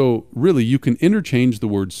 So really, you can interchange the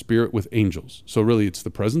word spirit with angels. So really, it's the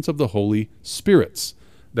presence of the Holy Spirits.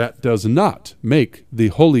 That does not make the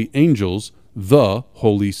holy angels the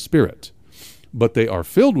Holy Spirit. But they are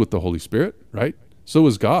filled with the Holy Spirit, right? So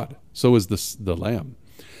is God. So is the Lamb.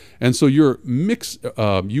 And so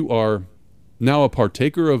you are now a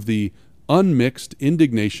partaker of the unmixed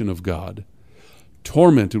indignation of God,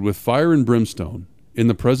 tormented with fire and brimstone, in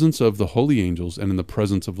the presence of the holy angels and in the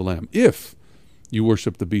presence of the Lamb, if you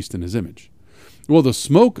worship the beast in his image. Well, the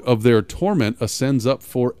smoke of their torment ascends up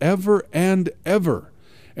forever and ever,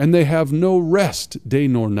 and they have no rest day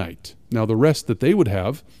nor night. Now, the rest that they would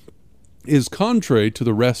have is contrary to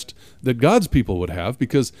the rest that God's people would have,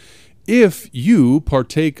 because if you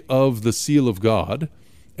partake of the seal of God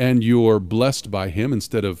and you're blessed by him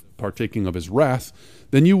instead of partaking of his wrath,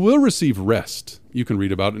 then you will receive rest. You can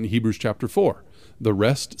read about it in Hebrews chapter 4. The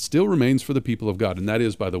rest still remains for the people of God, and that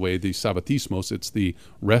is, by the way, the Sabbatismos. It's the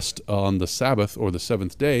rest on the Sabbath or the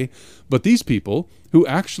seventh day. But these people who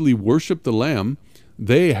actually worship the Lamb,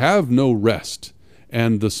 they have no rest.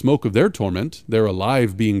 And the smoke of their torment, they're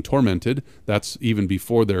alive being tormented. That's even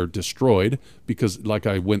before they're destroyed, because like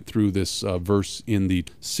I went through this verse in the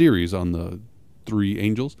series on the three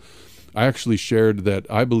angels, I actually shared that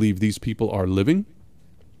I believe these people are living,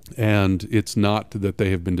 and it's not that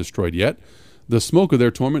they have been destroyed yet. The smoke of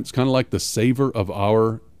their torment is kind of like the savor of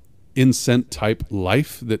our incense type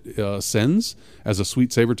life that ascends as a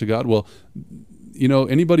sweet savor to God. Well, you know,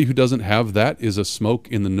 anybody who doesn't have that is a smoke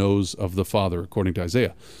in the nose of the Father, according to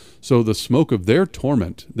Isaiah. So the smoke of their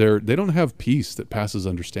torment, they don't have peace that passes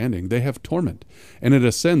understanding. They have torment, and it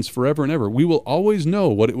ascends forever and ever. We will always know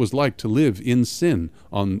what it was like to live in sin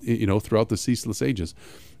throughout the ceaseless ages,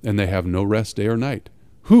 and they have no rest day or night.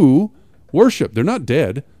 Who worship? They're not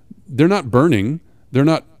dead. They're not burning. They're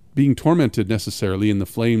not being tormented necessarily in the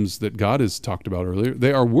flames that God has talked about earlier.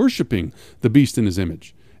 They are worshiping the beast in his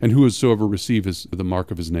image, and whosoever receives the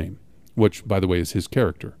mark of his name, which, by the way, is his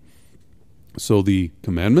character. So the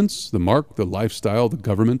commandments, the mark, the lifestyle, the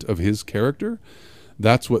government of his character,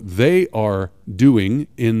 that's what they are doing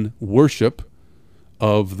in worship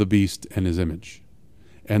of the beast and his image.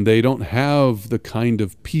 And they don't have the kind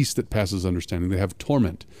of peace that passes understanding. They have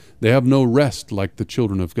torment. They have no rest like the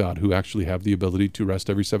children of God, who actually have the ability to rest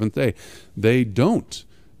every seventh day. They don't.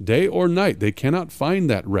 Day or night, they cannot find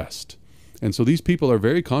that rest. And so these people are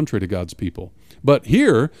very contrary to God's people. But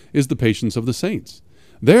here is the patience of the saints.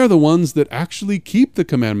 They are the ones that actually keep the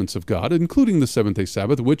commandments of God, including the seventh-day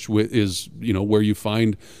Sabbath, which is, where you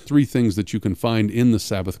find three things that you can find in the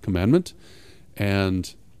Sabbath commandment.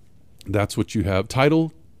 And that's what you have.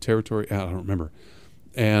 Title, territory, I don't remember.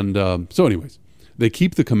 And so anyways, they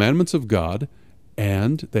keep the commandments of God,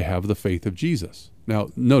 and they have the faith of Jesus. Now,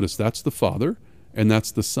 notice that's the Father, and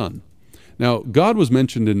that's the Son. Now, God was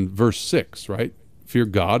mentioned in verse 6, right? Fear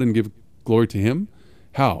God and give glory to him.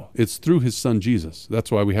 How? It's through his Son Jesus.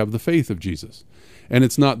 That's why we have the faith of Jesus. And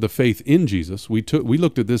it's not the faith in Jesus. We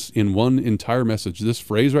looked at this in one entire message. This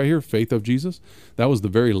phrase right here, faith of Jesus, that was the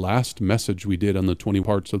very last message we did on the 20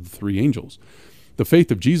 parts of the three angels. The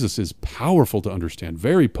faith of Jesus is powerful to understand,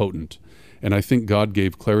 very potent. And I think God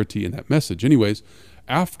gave clarity in that message. Anyways,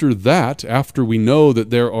 after that, after we know that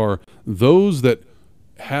there are those that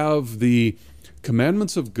have the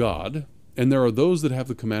commandments of God, and there are those that have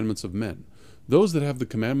the commandments of men. Those that have the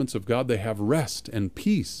commandments of God, they have rest and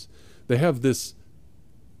peace. They have this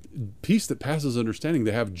peace that passes understanding.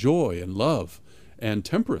 They have joy and love and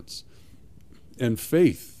temperance and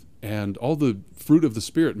faith and all the fruit of the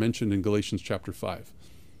Spirit mentioned in Galatians chapter 5.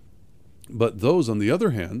 But those, on the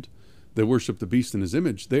other hand, that worship the beast in his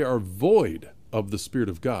image, they are void of the Spirit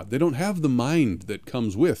of God. They don't have the mind that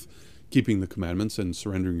comes with keeping the commandments and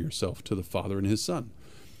surrendering yourself to the Father and his Son.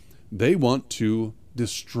 They want to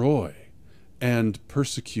destroy and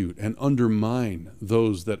persecute and undermine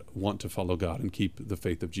those that want to follow God and keep the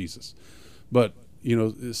faith of Jesus. But,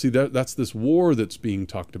 see, that's this war that's being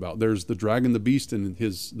talked about. There's the dragon, the beast, and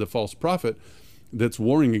the false prophet that's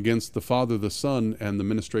warring against the Father, the Son, and the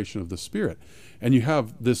ministration of the Spirit. And you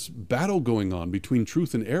have this battle going on between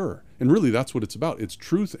truth and error. And really, that's what it's about. It's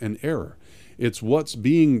truth and error. It's what's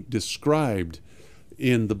being described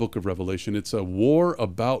in the book of Revelation. It's a war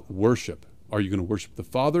about worship. Are you going to worship the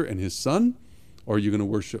Father and his Son? Or are you going to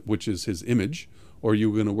worship, which is his image? Or are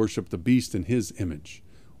you going to worship the beast in his image?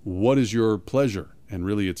 What is your pleasure? And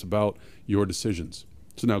really, it's about your decisions.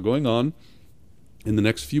 So now, going on in the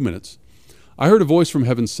next few minutes, I heard a voice from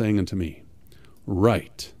heaven saying unto me,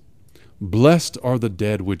 Write, blessed are the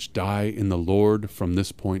dead which die in the Lord from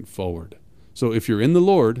this point forward. So if you're in the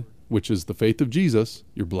Lord, which is the faith of Jesus,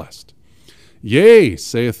 you're blessed. Yea,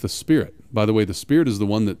 saith the Spirit. By the way, the Spirit is the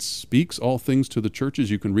one that speaks all things to the churches.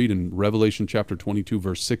 You can read in Revelation chapter 22,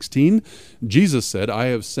 verse 16. Jesus said, I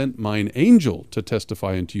have sent mine angel to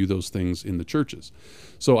testify unto you those things in the churches.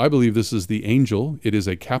 So I believe this is the angel. It is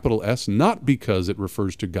a capital S, not because it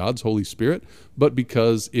refers to God's Holy Spirit, but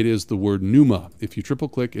because it is the word pneuma. If you triple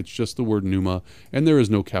click, it's just the word pneuma, and there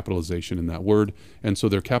is no capitalization in that word. And so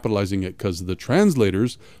they're capitalizing it because the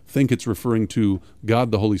translators think it's referring to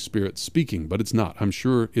God the Holy Spirit speaking, but it's not. I'm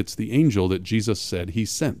sure it's the angel that Jesus said he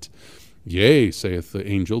sent. Yea, saith the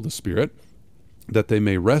angel, the Spirit, that they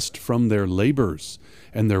may rest from their labors,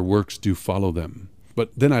 and their works do follow them.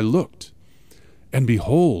 But then I looked, and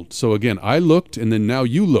behold, so again, I looked, and then now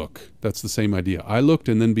you look. That's the same idea. I looked,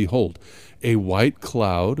 and then behold, a white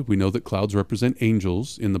cloud. We know that clouds represent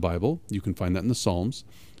angels in the Bible. You can find that in the Psalms.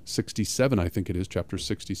 67, I think it is, chapter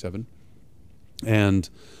 67. And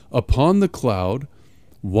upon the cloud,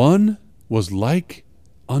 one was like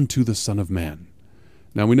unto the Son of Man.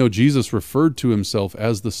 Now we know Jesus referred to himself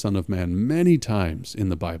as the Son of Man many times in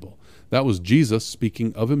the Bible. That was Jesus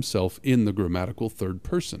speaking of himself in the grammatical third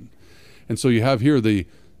person. And so you have here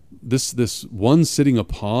this one sitting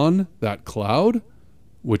upon that cloud,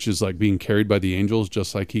 which is like being carried by the angels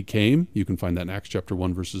just like he came. You can find that in Acts chapter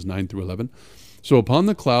 1, verses 9 through 11. So upon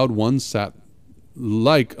the cloud one sat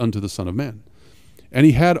like unto the Son of Man. And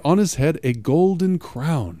he had on his head a golden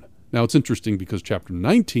crown. Now it's interesting because chapter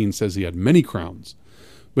 19 says he had many crowns.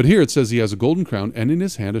 But here it says he has a golden crown and in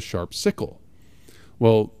his hand a sharp sickle.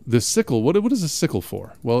 Well, this sickle, what is a sickle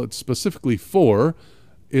for? Well, it's specifically for,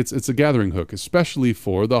 it's a gathering hook, especially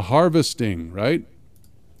for the harvesting, right?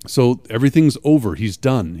 So everything's over. He's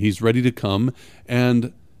done. He's ready to come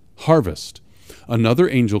and harvest. Another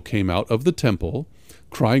angel came out of the temple,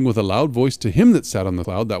 crying with a loud voice to him that sat on the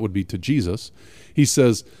cloud, that would be to Jesus. He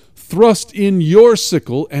says, thrust in your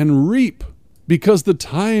sickle and reap, because the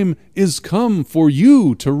time is come for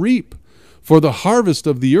you to reap, for the harvest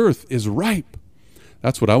of the earth is ripe.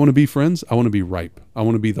 That's what I want to be, friends. I want to be ripe. I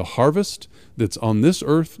want to be the harvest that's on this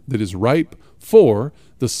earth that is ripe for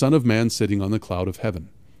the Son of Man sitting on the cloud of heaven.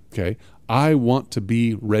 Okay? I want to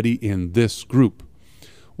be ready in this group.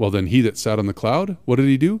 Well, then he that sat on the cloud, what did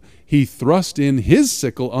he do? He thrust in his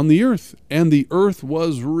sickle on the earth, and the earth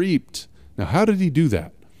was reaped. Now, how did he do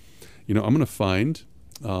that? I'm going to find...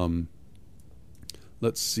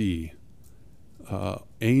 let's see. I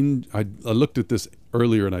looked at this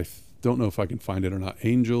earlier, and I don't know if I can find it or not.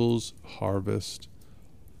 Angels, harvest.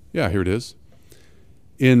 Yeah, here it is.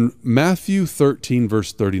 In Matthew 13,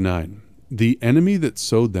 verse 39, the enemy that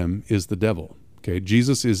sowed them is the devil. Okay,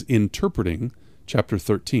 Jesus is interpreting chapter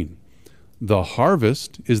 13. The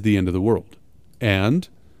harvest is the end of the world, and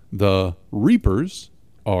the reapers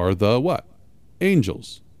are the what?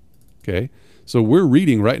 Angels. Okay, so we're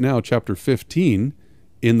reading right now chapter 15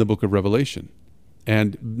 in the book of Revelation.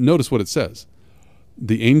 And notice what it says.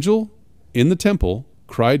 The angel in the temple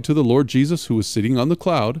cried to the Lord Jesus, who was sitting on the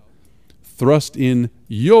cloud, thrust in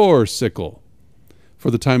your sickle, for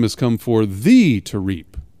the time has come for thee to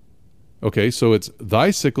reap. Okay, so it's thy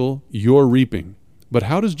sickle, your reaping. But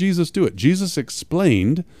how does Jesus do it? Jesus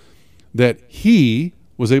explained that he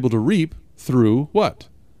was able to reap through what?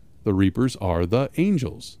 The reapers are the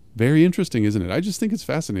angels. Very interesting, isn't it? I just think it's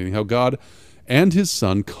fascinating how God and his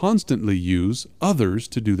Son constantly use others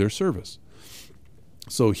to do their service.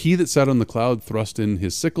 So he that sat on the cloud thrust in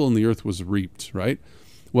his sickle, and the earth was reaped, right?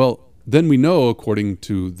 Well, then we know, according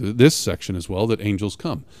to this section as well, that angels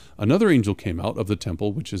come. Another angel came out of the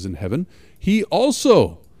temple, which is in heaven, he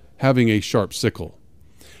also having a sharp sickle.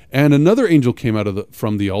 And another angel came out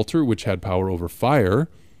from the altar, which had power over fire.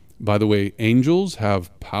 By the way, angels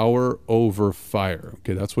have power over fire.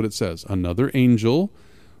 Okay, that's what it says. Another angel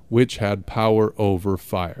which had power over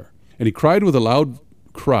fire. And he cried with a loud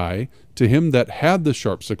cry to him that had the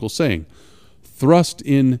sharp sickle, saying, thrust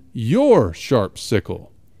in your sharp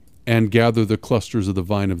sickle, and gather the clusters of the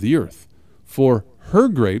vine of the earth, for her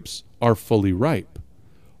grapes are fully ripe.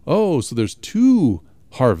 Oh, so there's two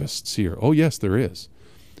harvests here. Oh, yes, there is.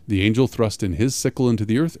 The angel thrust in his sickle into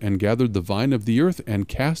the earth, and gathered the vine of the earth, and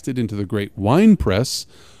cast it into the great winepress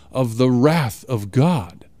of the wrath of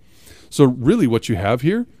God. So really what you have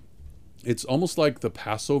here, it's almost like the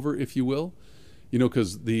Passover, if you will,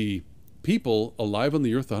 because the people alive on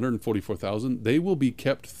the earth, 144,000, they will be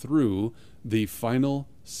kept through the final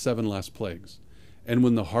 7 last plagues. And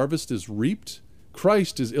when the harvest is reaped,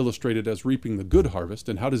 Christ is illustrated as reaping the good harvest.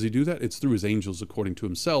 And how does he do that? It's through his angels, according to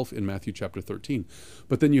himself in Matthew chapter 13.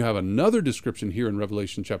 But then you have another description here in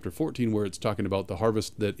Revelation chapter 14, where it's talking about the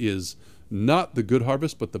harvest that is not the good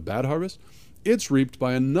harvest, but the bad harvest. It's reaped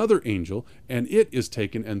by another angel, and it is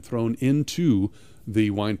taken and thrown into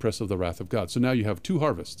the winepress of the wrath of God. So now you have two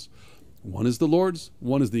harvests. One is the Lord's,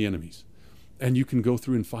 one is the enemy's. And you can go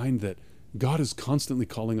through and find that God is constantly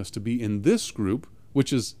calling us to be in this group,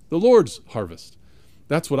 which is the Lord's harvest.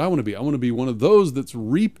 That's what I want to be. I want to be one of those that's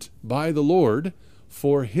reaped by the Lord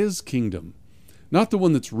for his kingdom. Not the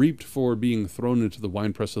one that's reaped for being thrown into the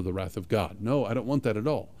winepress of the wrath of God. No, I don't want that at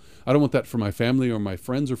all. I don't want that for my family or my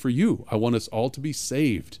friends or for you. I want us all to be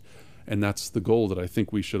saved. And that's the goal that I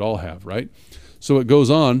think we should all have, right? So it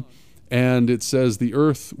goes on, And it says the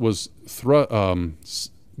earth was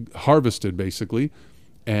harvested, basically,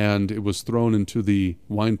 and it was thrown into the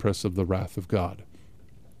winepress of the wrath of God.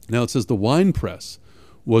 Now it says the winepress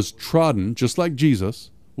was trodden, just like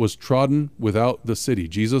Jesus was trodden without the city.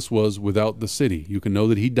 Jesus was without the city. You can know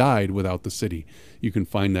that he died without the city. You can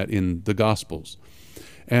find that in the Gospels.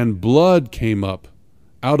 And blood came up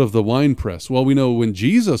out of the winepress. Well, we know when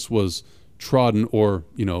Jesus was trodden or,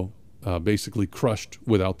 basically crushed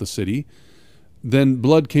without the city, then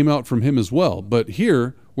blood came out from him as well. But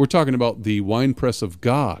here, we're talking about the winepress of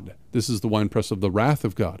God. This is the winepress of the wrath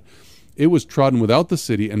of God. It was trodden without the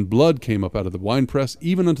city, and blood came up out of the winepress,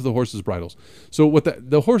 even unto the horses' bridles. So what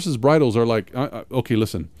the horses' bridles are like, okay,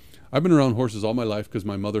 listen, I've been around horses all my life because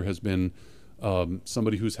my mother has been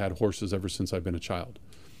somebody who's had horses ever since I've been a child.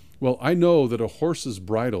 Well, I know that a horse's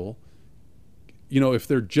bridle, if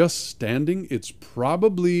they're just standing, it's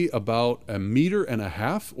probably about 1.5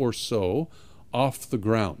 meters or so off the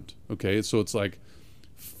ground. Okay, so it's like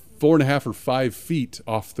 4.5 or 5 feet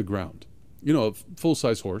off the ground. A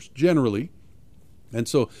full-size horse, generally. And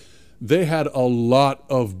so they had a lot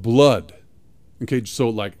of blood. Okay, so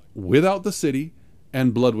like without the city,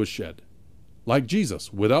 and blood was shed. Like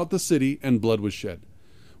Jesus, without the city, and blood was shed.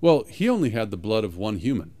 Well, he only had the blood of one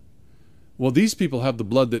human. Well, these people have the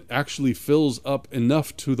blood that actually fills up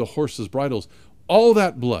enough to the horses' bridles. All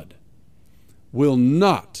that blood will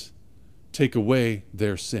not take away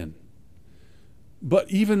their sin. But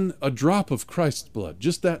even a drop of Christ's blood,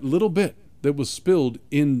 just that little bit that was spilled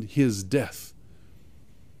in his death.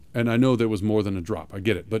 And I know there was more than a drop, I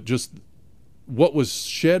get it. But just what was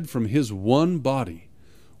shed from his one body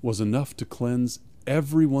was enough to cleanse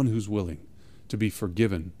everyone who's willing to be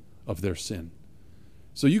forgiven of their sin.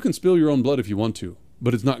 So you can spill your own blood if you want to,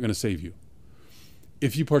 but it's not going to save you.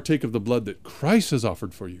 If you partake of the blood that Christ has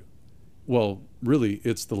offered for you, well, really,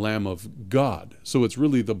 it's the Lamb of God. So it's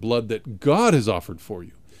really the blood that God has offered for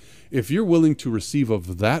you. If you're willing to receive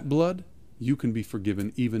of that blood, you can be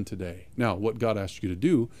forgiven even today. Now, what God asks you to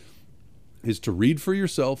do is to read for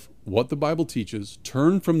yourself what the Bible teaches,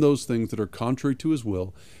 turn from those things that are contrary to his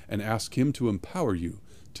will, and ask him to empower you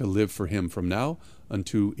to live for him from now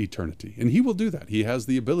unto eternity. And he will do that. He has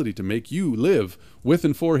the ability to make you live with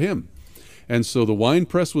and for him. And so the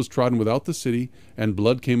winepress was trodden without the city, and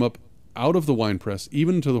blood came up out of the winepress,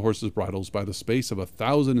 even to the horses' bridles, by the space of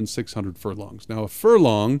 1,600 furlongs. Now, a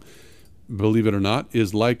furlong, believe it or not,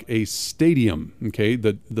 is like a stadium, okay?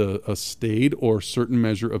 A stade, or certain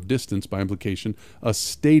measure of distance by implication, a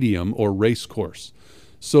stadium or race course.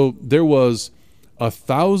 So there was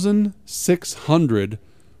 1,600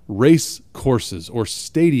 race courses or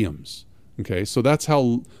stadiums, okay? So that's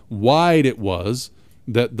how wide it was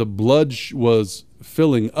that the blood was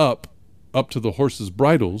filling up to the horses'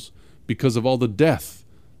 bridles because of all the death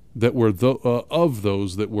that were of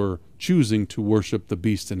those that were choosing to worship the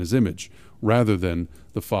beast in his image rather than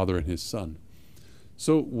the Father and his Son.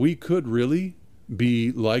 So we could really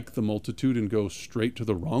be like the multitude and go straight to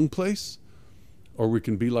the wrong place, or we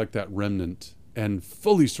can be like that remnant and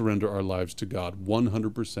fully surrender our lives to God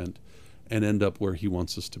 100% and end up where he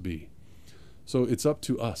wants us to be. So it's up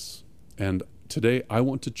to us. And today I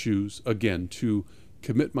want to choose, again, to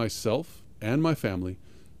commit myself and my family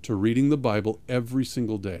to reading the Bible every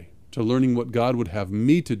single day, to learning what God would have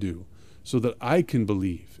me to do so that I can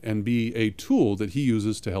believe and be a tool that he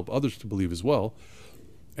uses to help others to believe as well,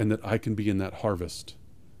 and that I can be in that harvest,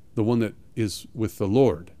 the one that is with the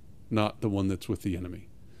Lord, not the one that's with the enemy.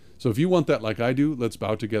 So if you want that like I do, let's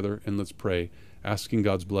bow together and let's pray, asking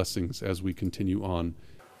God's blessings as we continue on.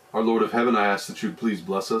 Our Lord of heaven, I ask that you please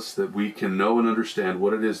bless us, that we can know and understand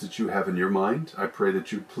what it is that you have in your mind. I pray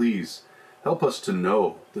that you please help us to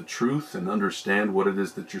know the truth and understand what it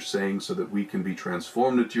is that you're saying so that we can be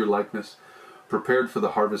transformed into your likeness, prepared for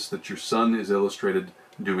the harvest that your Son is illustrated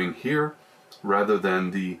doing here, rather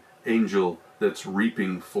than the angel that's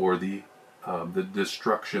reaping for the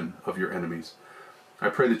destruction of your enemies. I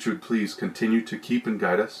pray that you would please continue to keep and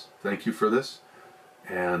guide us. Thank you for this.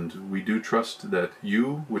 And we do trust that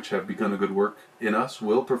you, which have begun a good work in us,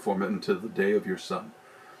 will perform it until the day of your Son.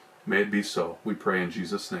 May it be so. We pray in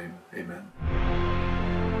Jesus' name. Amen.